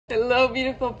Hello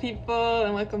beautiful people,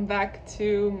 and welcome back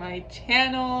to my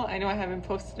channel. I know I haven't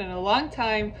posted in a long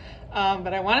time,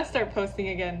 but I want to start posting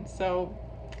again, so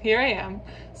here I am.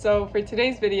 So for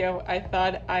today's video, I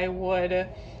thought I would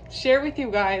share with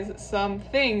you guys some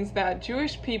things that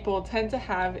Jewish people tend to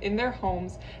have in their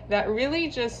homes that really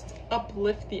just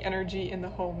uplift the energy in the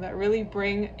home, that really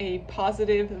bring a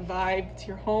positive vibe to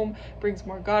your home, brings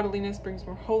more godliness, brings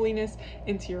more holiness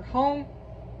into your home.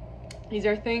 These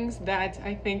are things that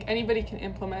I think anybody can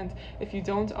implement if you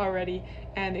don't already,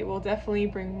 and it will definitely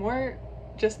bring more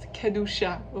just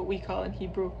kedusha, what we call in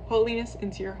Hebrew, holiness,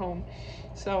 into your home.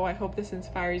 So I hope this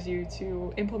inspires you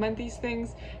to implement these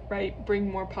things, right? Bring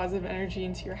more positive energy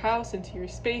into your house, into your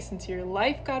space, into your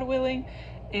life, God willing.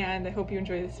 And I hope you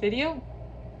enjoy this video.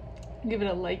 Give it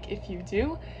a like if you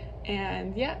do.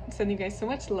 And yeah, I'm sending you guys so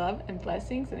much love and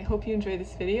blessings, and I hope you enjoy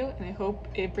this video, and I hope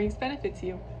it brings benefit to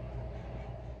you.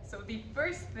 So the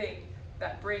first thing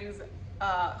that brings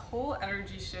a whole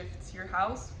energy shift to your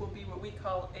house will be what we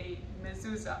call a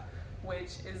Mezuza,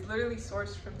 which is literally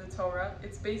sourced from the Torah.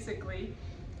 It's basically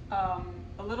a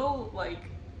little, like,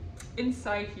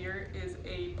 inside here is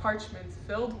a parchment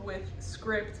filled with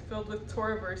script, filled with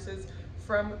Torah verses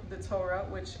from the Torah,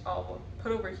 which I'll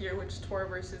put over here, which Torah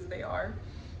verses they are.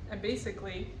 And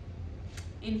basically,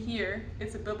 in here,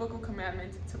 it's a biblical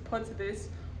commandment to put this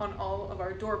on all of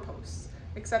our doorposts,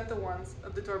 except the ones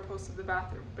of the doorposts of the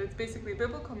bathroom. But it's basically a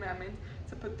biblical commandment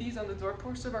to put these on the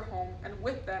doorposts of our home, and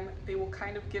with them, they will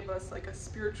kind of give us like a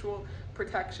spiritual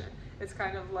protection. It's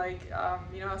kind of like,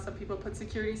 you know how some people put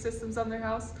security systems on their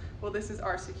house? Well, this is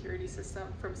our security system,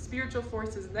 from spiritual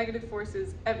forces, negative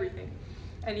forces, everything.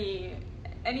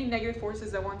 Any negative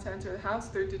forces that want to enter the house,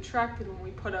 they're detracted when we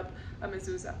put up a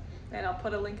mezuzah. And I'll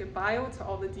put a link in bio to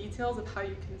all the details of how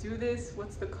you can do this,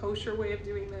 what's the kosher way of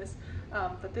doing this.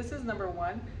 But this is number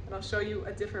one, and I'll show you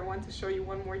a different one to show you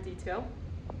one more detail.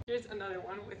 Here's another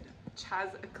one which has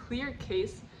a clear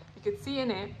case. You could see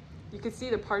in it, you could see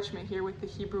the parchment here with the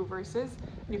Hebrew verses.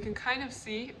 You can kind of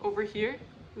see over here,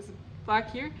 this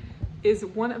black here, is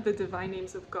one of the divine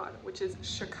names of God, which is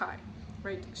Shakai,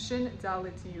 right? Shin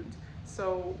Dalet Yud.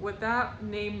 So what that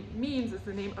name means is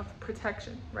the name of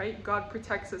protection, right? God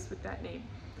protects us with that name.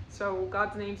 So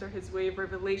God's names are his way of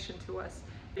revelation to us.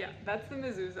 Yeah, that's the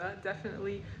mezuzah.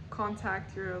 Definitely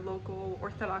contact your local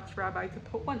Orthodox rabbi to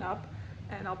put one up,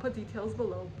 and I'll put details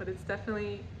below, but it's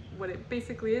definitely, what it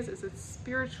basically is a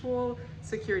spiritual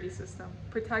security system.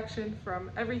 Protection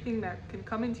from everything that can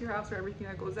come into your house or everything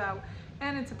that goes out,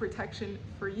 and it's a protection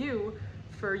for you,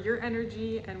 for your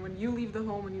energy, and when you leave the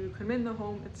home, when you come in the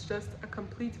home, it's just a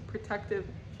complete protective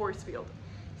force field.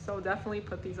 So definitely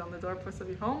put these on the doorposts of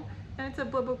your home, and it's a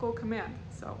biblical command,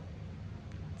 so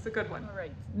it's a good one. All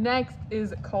right, next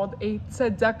is called a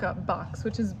Tzedaka box,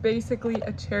 which is basically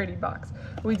a charity box.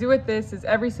 What we do with this is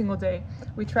every single day,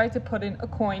 we try to put in a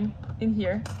coin in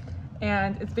here,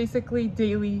 and it's basically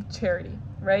daily charity,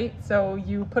 right? So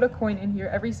you put a coin in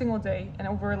here every single day, and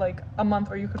over like a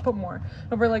month, or you could put more,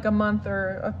 over like a month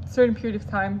or a certain period of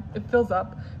time, it fills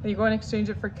up, and you go and exchange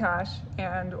it for cash,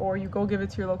 or you go give it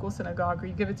to your local synagogue, or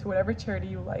you give it to whatever charity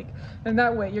you like. And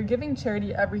that way, you're giving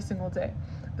charity every single day.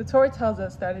 The Torah tells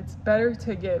us that it's better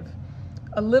to give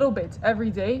a little bit every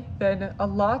day than a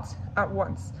lot at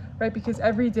once, right? Because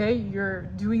every day you're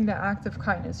doing the act of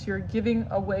kindness. You're giving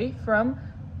away from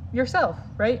yourself,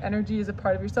 right? Energy is a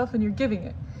part of yourself, and you're giving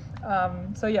it.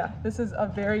 So yeah, this is a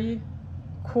very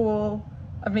cool,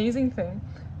 amazing thing.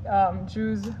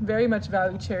 Jews very much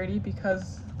value charity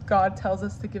because God tells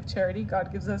us to give charity.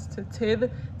 God gives us to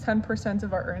tithe 10%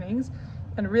 of our earnings.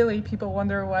 And really, people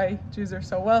wonder why Jews are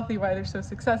so wealthy, why they're so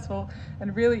successful.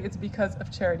 And really, it's because of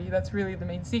charity. That's really the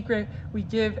main secret. We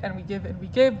give and we give and we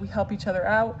give. We help each other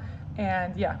out.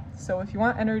 And yeah, so if you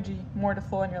want energy more to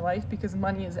flow in your life, because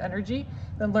money is energy,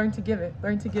 then learn to give it.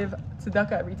 Learn to give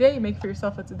tzedakah every day. Make for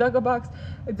yourself a tzedakah box.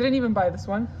 I didn't even buy this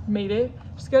one, made it.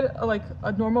 Just get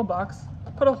a normal box,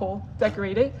 put a hole,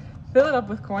 decorate it, fill it up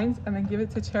with coins, and then give it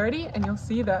to charity, and you'll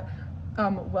see that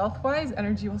wealth-wise,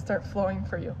 energy will start flowing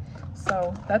for you.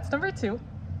 So that's number two.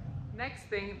 Next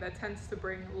thing that tends to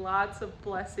bring lots of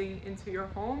blessing into your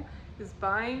home is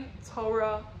buying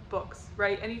Torah books,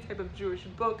 right? Any type of Jewish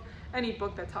book, any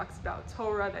book that talks about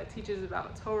Torah, that teaches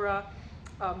about Torah,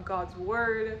 God's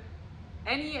word,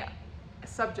 any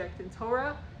subject in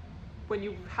Torah. When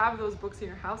you have those books in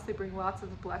your house, they bring lots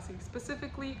of blessings,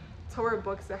 specifically Torah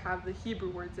books that have the Hebrew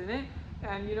words in it.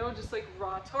 And you know, just like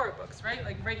raw Torah books, right?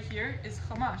 Like right here is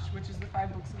Chumash, which is the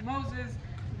 5 books of Moses,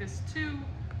 this too.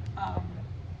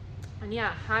 And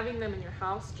yeah, having them in your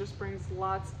house just brings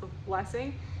lots of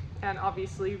blessing, and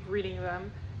obviously reading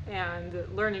them and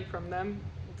learning from them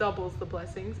doubles the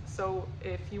blessings. So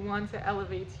if you want to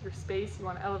elevate your space, you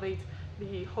want to elevate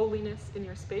the holiness in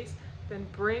your space, then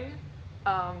bring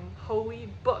holy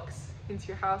books into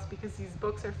your house, because these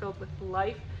books are filled with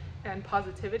life and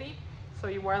positivity. So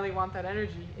you really want that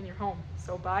energy in your home.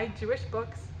 So buy Jewish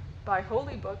books, buy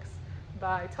holy books,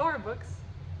 buy Torah books.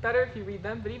 Better if you read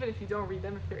them, but even if you don't read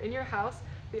them, if they're in your house,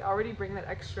 they already bring that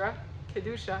extra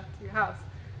kedusha to your house.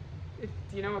 Do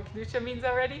you know what kedusha means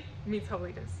already? It means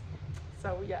holiness.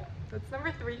 So yeah, that's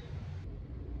number 3.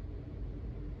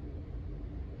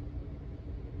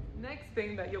 Next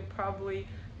thing that you'll probably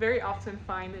very often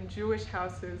find in Jewish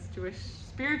houses, Jewish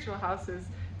spiritual houses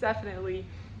definitely,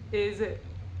 is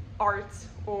art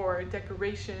or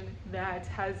decoration that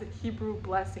has Hebrew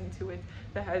blessing to it,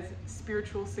 that has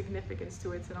spiritual significance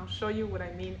to it. And I'll show you what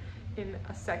I mean in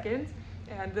a second.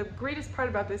 And the greatest part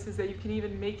about this is that you can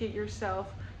even make it yourself,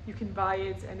 you can buy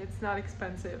it, and it's not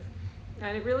expensive.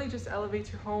 And it really just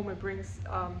elevates your home. It brings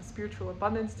spiritual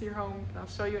abundance to your home. And I'll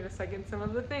show you in a second some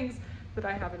of the things that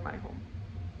I have in my home.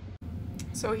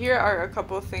 So here are a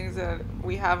couple of things that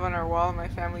we have on our wall in my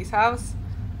family's house.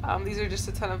 These are just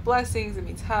a ton of blessings. It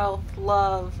means health,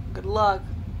 love, good luck,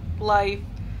 life.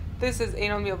 This is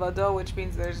Einon Milvado, which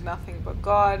means there's nothing but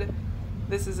God.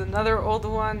 This is another old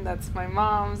one. That's my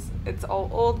mom's. It's all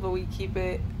old, but we keep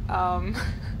it.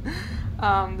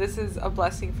 This is a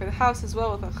blessing for the house as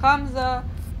well, with a chamza.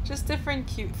 Just different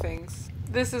cute things.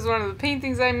 This is one of the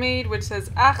paintings I made, which says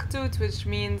Achdut, which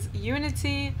means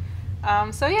unity.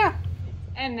 So yeah.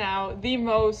 And now the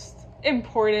most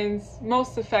important,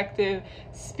 most effective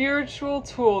spiritual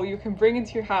tool you can bring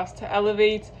into your house to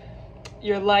elevate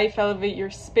your life, elevate your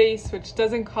space, which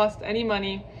doesn't cost any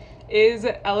money, is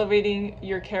elevating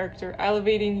your character,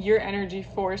 elevating your energy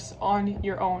force on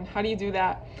your own. How do you do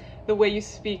that? The way you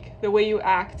speak, the way you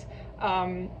act,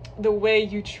 the way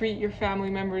you treat your family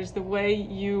members, the way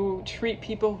you treat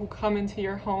people who come into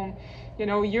your home. You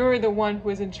know, you're the one who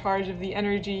is in charge of the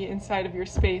energy inside of your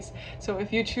space. So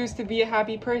if you choose to be a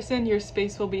happy person, your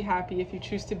space will be happy. If you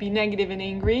choose to be negative and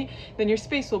angry, then your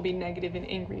space will be negative and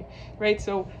angry, right?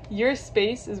 So your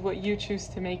space is what you choose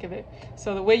to make of it.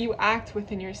 So the way you act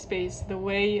within your space, the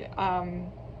way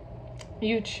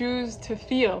you choose to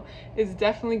feel, is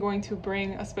definitely going to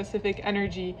bring a specific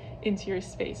energy into your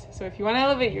space. So if you want to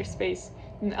elevate your space,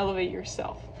 then elevate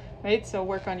yourself. Right? So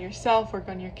work on yourself, work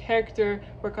on your character,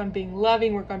 work on being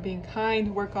loving, work on being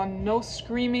kind, work on no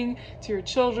screaming to your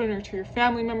children or to your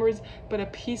family members, but a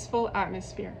peaceful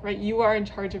atmosphere, right? You are in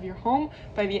charge of your home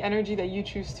by the energy that you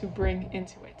choose to bring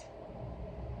into it.